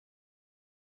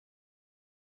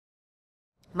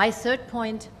My third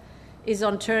point is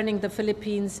on turning the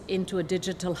Philippines into a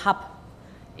digital hub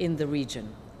in the region.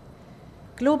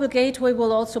 Global Gateway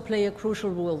will also play a crucial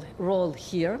role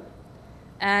here,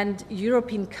 and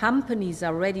European companies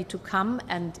are ready to come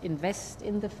and invest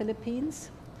in the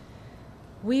Philippines.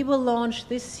 We will launch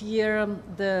this year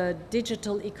the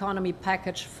digital economy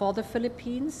package for the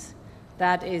Philippines.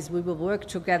 That is, we will work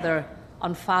together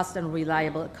on fast and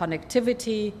reliable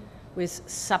connectivity with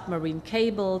submarine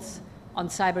cables, on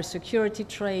cybersecurity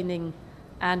training,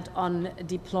 and on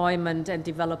deployment and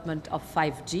development of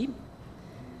 5G.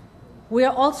 We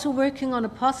are also working on a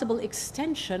possible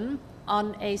extension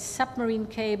on a submarine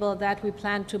cable that we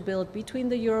plan to build between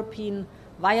the European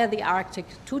via the Arctic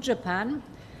to Japan.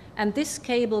 And this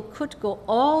cable could go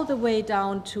all the way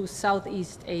down to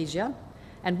Southeast Asia.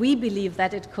 And we believe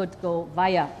that it could go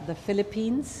via the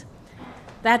Philippines.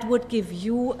 That would give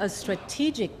you a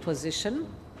strategic position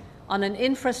on an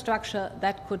infrastructure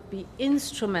that could be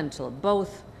instrumental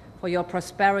both for your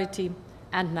prosperity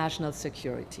and national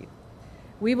security.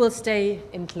 We will stay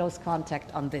in close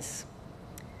contact on this.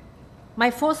 My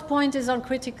fourth point is on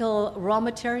critical raw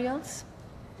materials.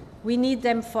 We need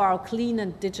them for our clean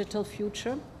and digital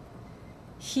future.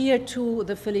 Here too,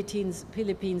 the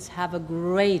Philippines have a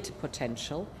great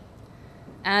potential,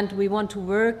 and we want to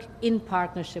work in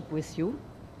partnership with you.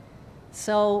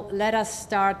 So let us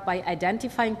start by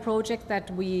identifying projects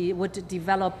that we would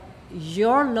develop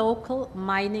your local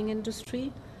mining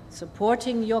industry,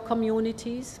 supporting your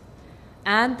communities,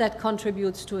 and that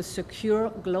contributes to a secure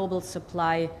global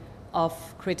supply of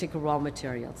critical raw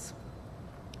materials.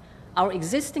 Our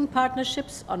existing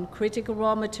partnerships on critical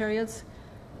raw materials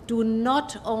do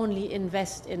not only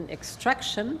invest in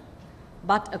extraction,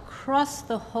 but across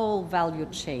the whole value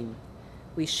chain.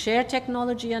 We share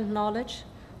technology and knowledge,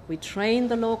 we train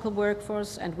the local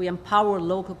workforce, and we empower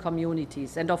local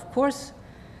communities. And of course,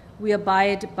 we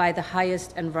abide by the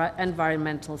highest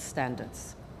environmental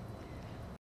standards.